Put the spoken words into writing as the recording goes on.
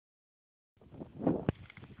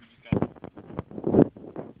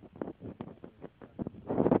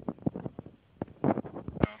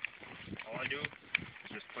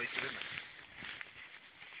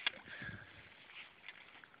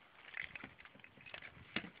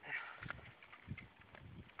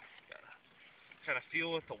kind of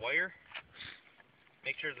feel with the wire.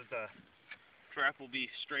 Make sure that the trap will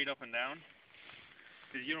be straight up and down.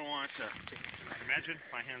 Because you don't want to, imagine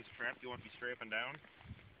my hand's trapped, you want it to be straight up and down.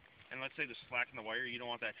 And let's say there's slack in the wire, you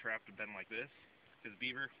don't want that trap to bend like this. Because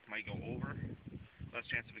beaver might go over, less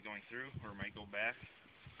chance of it going through, or it might go back.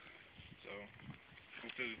 So,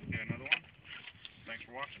 hopefully we can get another one. Thanks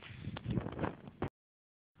for watching.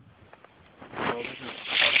 So this is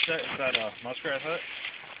our set inside a muskrat hut.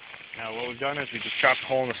 Now what we've done is we just chopped a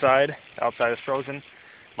hole in the side. The outside is frozen.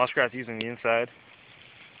 Muskrat's using the inside.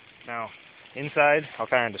 Now, inside, I'll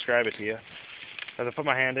kind of describe it to you. As I put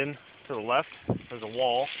my hand in, to the left, there's a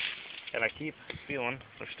wall, and I keep feeling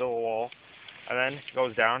there's still a wall. And then it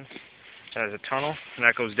goes down, and there's a tunnel, and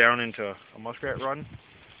that goes down into a muskrat run.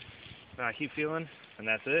 And I keep feeling, and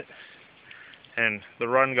that's it. And the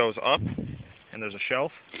run goes up, and there's a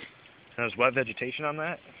shelf, and there's wet vegetation on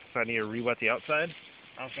that, so I need to re-wet the outside.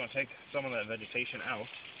 I'm just going to take some of that vegetation out.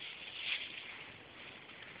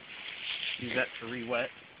 Use that to re-wet.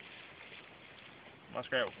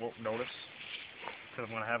 Muskrat won't notice, because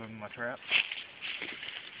I'm going to have him in my trap.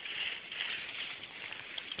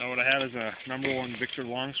 Now what I have is a #1 Victor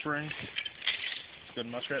long spring. Good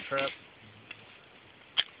muskrat trap.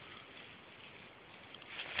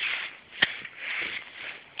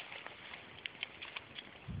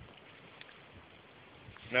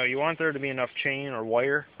 Now you want there to be enough chain or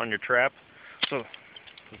wire on your trap, so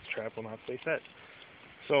this trap will not stay set.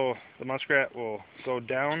 So the muskrat will go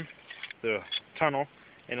down the tunnel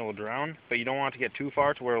and it will drown, but you don't want it to get too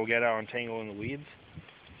far to where it will get out and tangle in the weeds.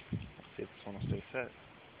 Let's see if this one will stay set.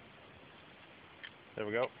 There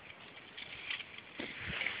we go.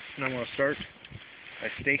 And I'm going to start by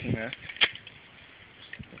staking this.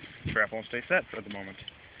 The trap won't stay set at the moment.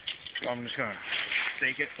 So I'm just going to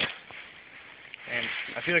stake it. And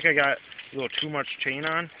I feel like I got a little too much chain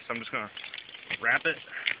on, so I'm just going to wrap it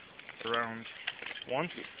around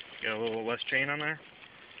once. Get a little less chain on there.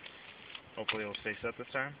 Hopefully it'll stay set this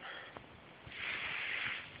time.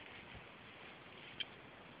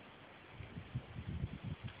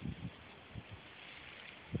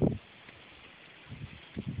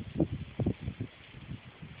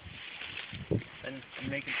 And I'm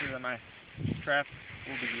making sure that my trap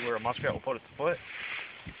will be where a muskrat will put its foot.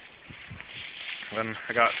 Then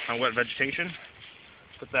I got my wet vegetation.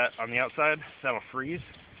 Put that on the outside. That'll freeze.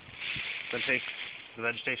 Then take the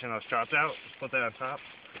vegetation that was chopped out, put that on top.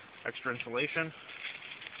 Extra insulation.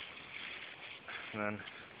 And then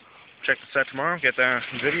check the set tomorrow, get that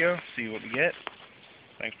video, see what we get.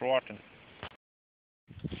 Thanks for watching.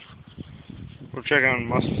 We're checking on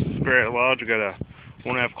Muskrat Lodge. We got a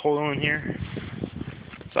 1.5 coil in here.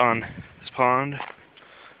 It's on this pond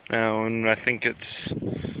now, and I think it's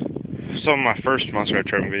some of my first muskrat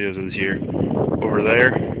trapping videos of this year. Over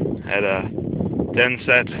there, had a den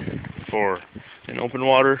set for an open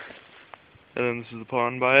water, and then this is the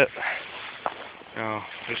pond by it. Now,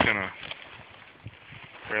 I'm just gonna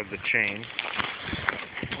grab the chain,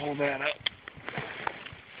 hold that up.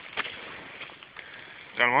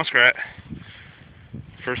 Got a muskrat.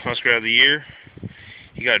 First muskrat of the year.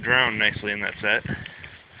 He got drowned nicely in that set.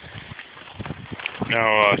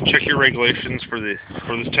 Now, check your regulations for this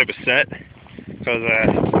type of set, because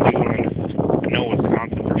it's legal in, I know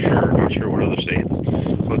Wisconsin for sure, not sure what other states,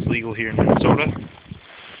 but it's legal here in Minnesota.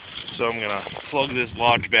 So I'm gonna plug this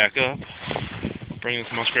lodge back up, bring this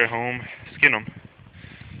muskrat home, skin him.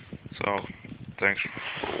 So, thanks for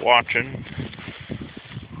watching.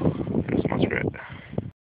 There's muskrat.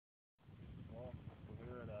 Well, we're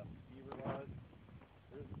here at a beaver lodge.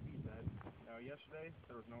 There's the feed bed. Now, yesterday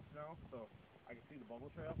there was no snow, so I can see the bubble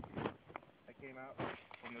trail that came out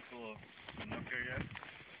from this little nook area.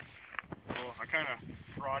 So I kind of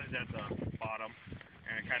brought it at the bottom,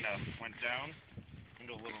 and it kind of went down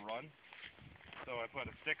into a little run. So I put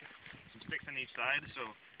some sticks on each side, so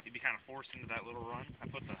you'd be kind of forced into that little run. I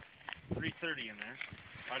put the 330 in there.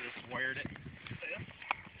 I just wired it to this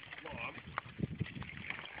log,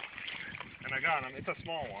 and I got him. It's a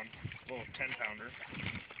small one, a little 10-pounder,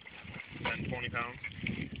 10, 20 pounds.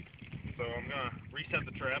 So I'm going to reset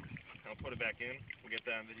the trap, and I'll put it back in. We'll get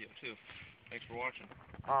that in video too. Thanks for watching.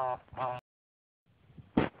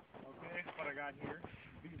 Okay, what I got here,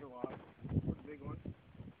 beaver log, the big one.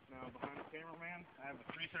 Now behind the cameraman, I have a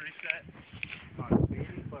 330 set on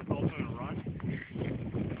baby, but it's also in a run.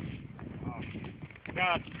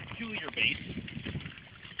 Got a 2-liter base,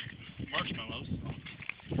 marshmallows,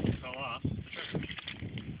 fell off the trigger.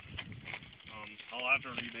 I'll have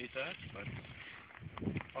to rebase that, but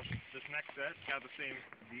this next set got the same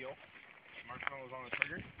deal. Marshmallows on the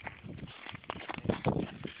trigger.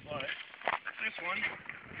 But this one,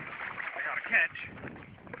 I got a catch.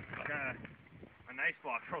 Got a nice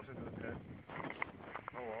block throws into the pit.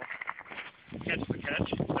 Oh well. Catch the catch.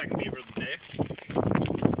 Second beaver of the day.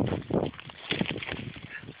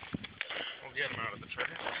 We'll get him out of the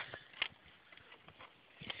trigger.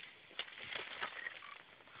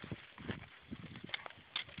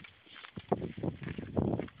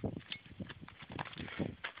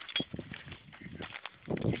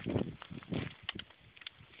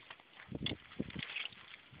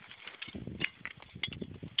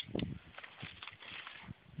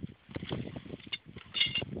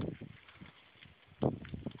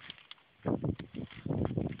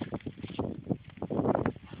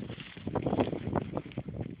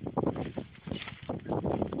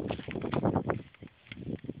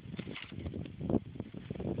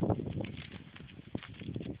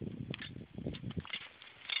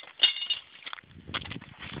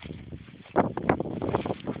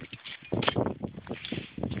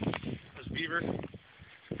 Beaver,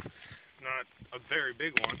 not a very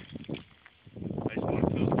big one. Nice one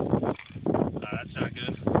too. That's not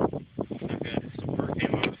good. Not good. Some fur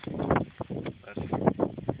came off. That's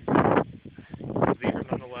Beaver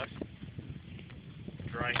nonetheless.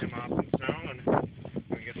 Dry him off in the snow and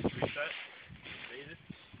we get this reset. Baited.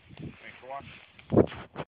 Thanks for watching.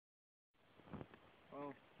 Well,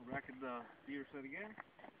 we're back at the Beaver set again.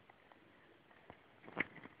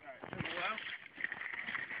 Alright, took a while.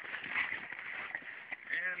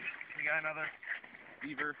 And we got another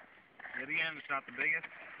beaver. Yet again, it's not the biggest,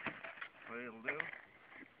 but it'll do.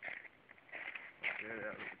 Get it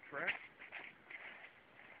out of the trap.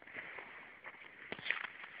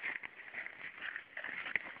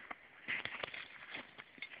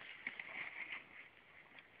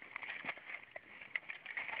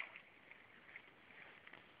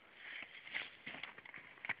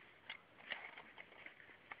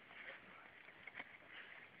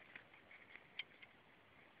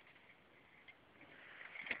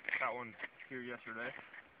 Got one here yesterday.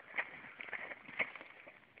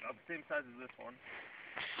 About the same size as this one.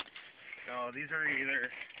 Now these are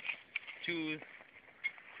either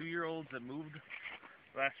two-year-olds that moved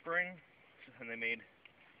last spring, and they made.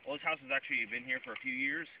 Well, this house has actually been here for a few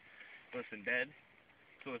years, but it's been dead.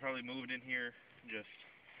 So they probably moved in here, and just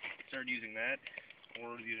started using that,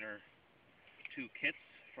 or these are two kits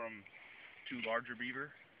from two larger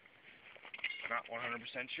beaver. Not 100%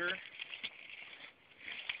 sure.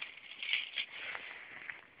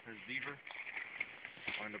 There's Beaver.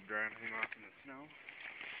 Wind up drying him off in the snow.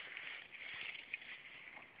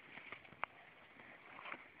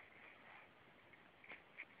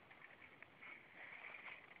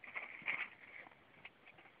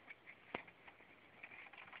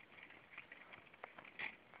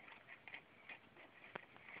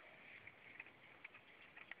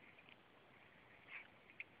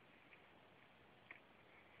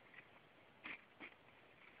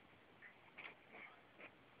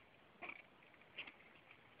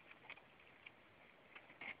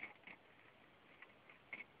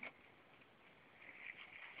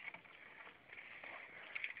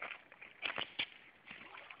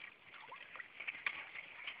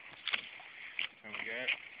 And we got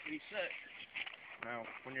reset. Now,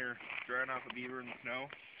 when you're drying off a beaver in the snow,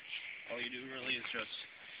 all you do really is just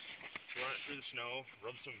run it through the snow,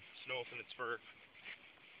 rub some snow up in its fur,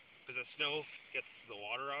 because the snow gets the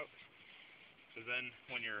water out. Because then,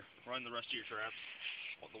 when you're running the rest of your traps,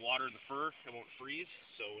 the water in the fur, it won't freeze.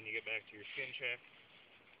 So when you get back to your skin check,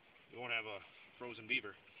 you won't have a frozen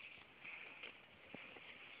beaver.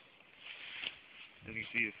 As you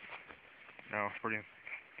see, it's now pretty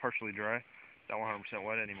partially dry. Not 100%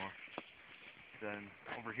 wet anymore. Then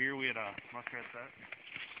over here we had a muskrat set.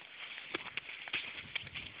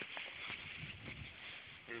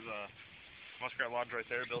 There's a muskrat lodge right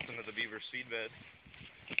there built into the beaver seed bed.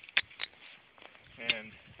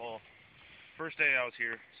 And well, first day I was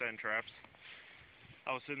here setting traps,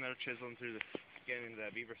 I was sitting there chiseling through getting into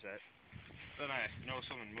that beaver set. Then I noticed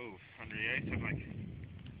something move under the ice. I'm like,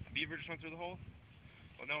 a beaver just went through the hole?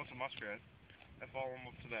 Well, no, it's a muskrat. I followed him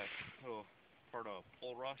up to that little part of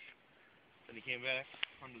pole rush. Then he came back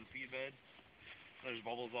under the feed bed. There's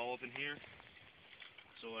bubbles all up in here.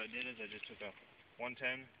 So what I did is I just took a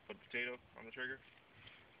 110, put a potato on the trigger.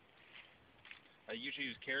 I usually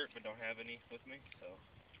use carrot, but don't have any with me, so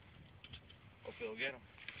hopefully we'll get them.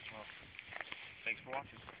 Well, thanks for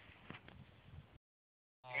watching.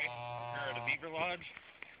 Okay, we're at a beaver lodge.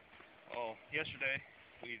 Oh, yesterday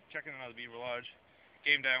we checked in on the beaver lodge.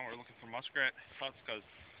 Came down, we were looking for muskrat huts because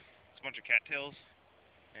it's a bunch of cattails.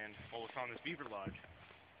 And well, we found this beaver lodge.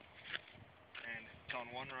 And found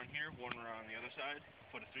one around here, one around the other side.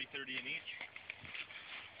 Put a 330 in each.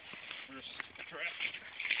 first trap.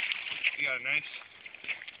 We got a nice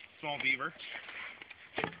small beaver.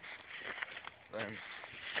 Then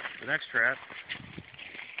the next trap,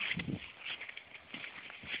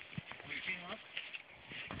 we came up,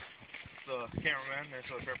 the cameraman,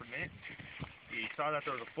 that's what peppered me. He saw that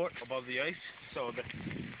there was a foot above the ice, so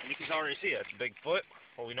you can already see it. It's a big foot.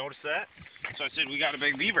 Well, we noticed that, so I said we got a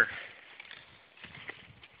big beaver.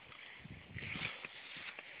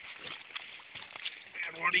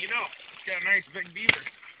 And what do you know? It's got a nice big beaver.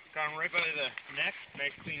 Got him right by the neck.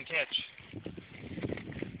 Nice clean catch.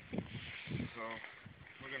 So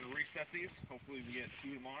we're going to reset these. Hopefully we get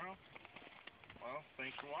 2 tomorrow. Well,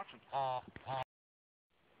 thanks for watching. Well,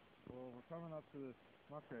 we're coming up to this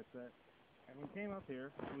muskrat set, and we came up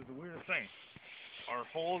here. It was the weirdest thing. Our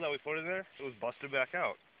hole that we put in there, it was busted back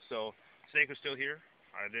out. So snake was still here.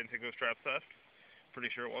 I didn't think it was trap theft.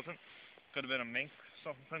 Pretty sure it wasn't. Could have been a mink,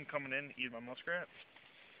 something coming in to eat my muskrat.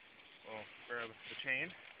 Well, grab the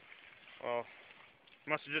chain. Well,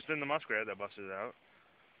 must have just been the muskrat that busted it out.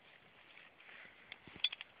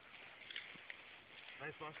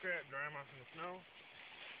 Nice muskrat, dry him off in the snow.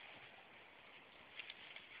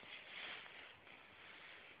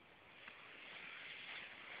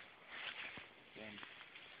 Then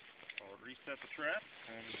I'll reset the trap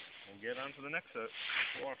and we'll get on to the next set.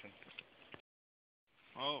 Watching.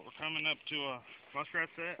 Well, we're coming up to a muskrat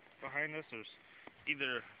set. Behind us there's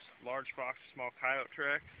either large fox or small coyote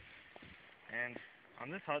track. And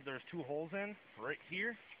on this hut there's 2 holes in right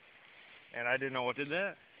here. And I didn't know what did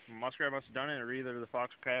that. Muskrat must have done it, or either the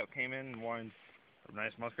fox or coyote came in and wanted a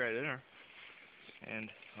nice muskrat dinner.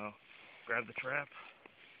 And I'll grab the trap.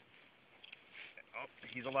 Oh,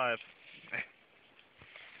 he's alive.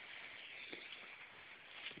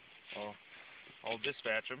 Well, I'll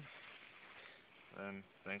dispatch him. And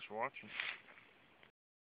thanks for watching.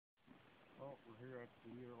 Well, we're here at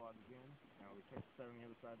the Beaver lodge again. Now we checked the set on the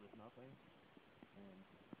other side, there's nothing. And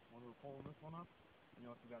when we're pulling this one up, you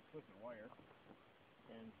notice we got sufficient wire.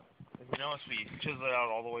 And if you notice, we chiseled it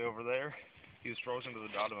out all the way over there. He was frozen to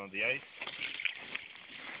the bottom of the ice.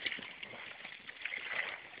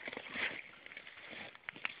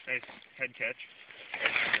 Nice head catch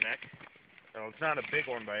right on the neck. So it's not a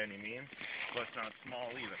big one by any means, but it's not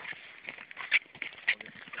small either. I'll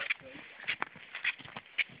get the strap tight.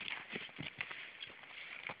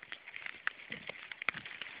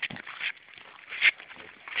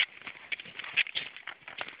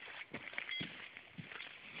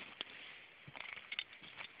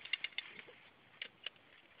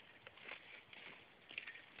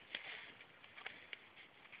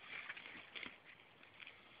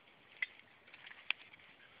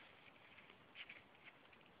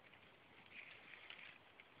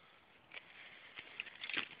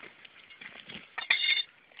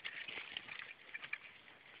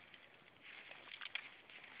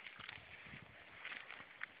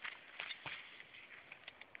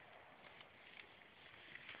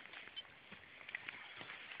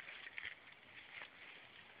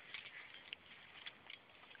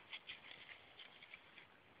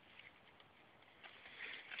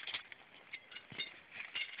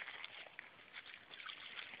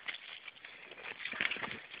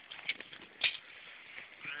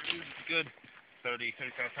 Good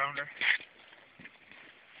 35 pounder.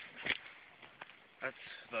 That's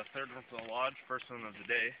the 3rd one from the lodge, 1st one of the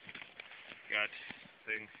day. Got, I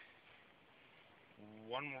think,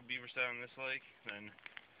 1 more beaver set on this lake, then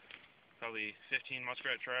probably 15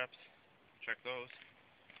 muskrat traps. Check those.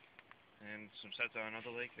 And some sets on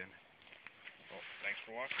another lake, and well, thanks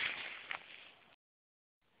for watching.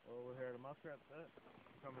 Well, we're here at a muskrat set.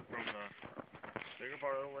 Coming from the bigger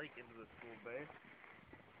part of the lake into this cool bay.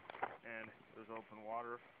 And there's open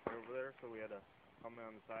water right over there, so we had to come in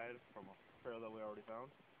on the side from a trail that we already found.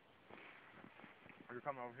 We're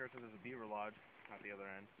coming over here because there's a beaver lodge at the other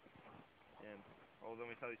end. And then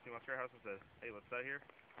we saw these 2 muskrat houses and said, hey, let's set here.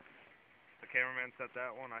 The cameraman set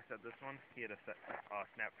that one, I set this one. He had a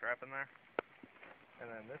snap trap in there.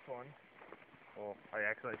 And then this one, well, I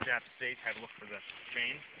actually snapped the stake, had to look for the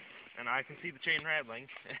chain. And I can see the chain rattling,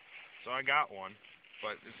 so I got one.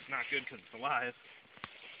 But it's not good because it's alive.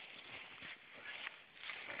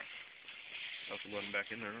 I'll have to let him back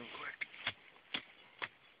in there real quick.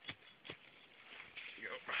 There you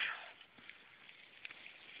go.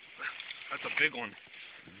 That's a big one.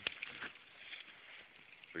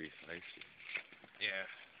 Pretty icy. Yeah.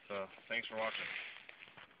 So, thanks for watching.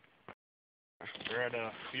 We're at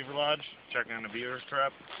a beaver lodge, checking on the beaver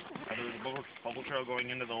trap. There's a bubble trail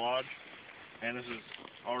going into the lodge. And this is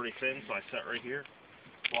already thin, so I set right here.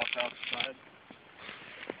 Walked out the side.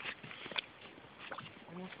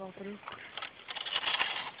 Almost confident.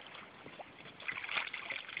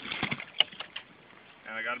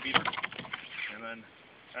 I got a beaver. And then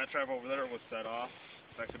that trap over there was set off.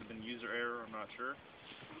 That could have been user error, I'm not sure.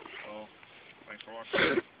 So, thanks for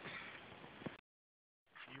watching.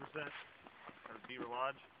 Beaver set. There's Beaver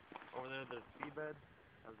Lodge. Over there, there's the feed bed.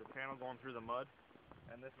 There's a channel going through the mud.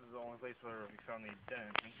 And this is the only place where we found the dead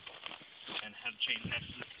entrance. And had a chain next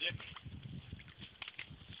to the stick.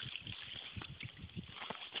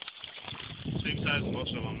 Same size as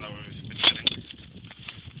most of them that we've been getting.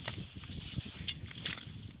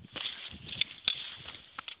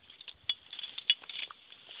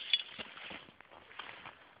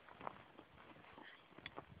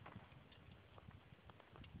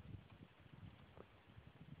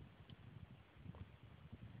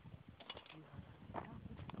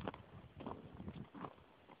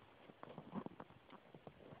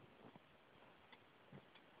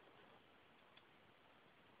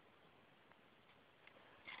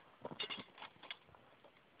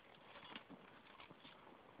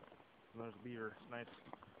 There's a beaver, nice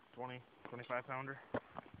 20, 25 pounder.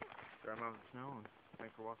 Grab him out of the snow, and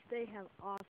thanks for watching. They have awesome.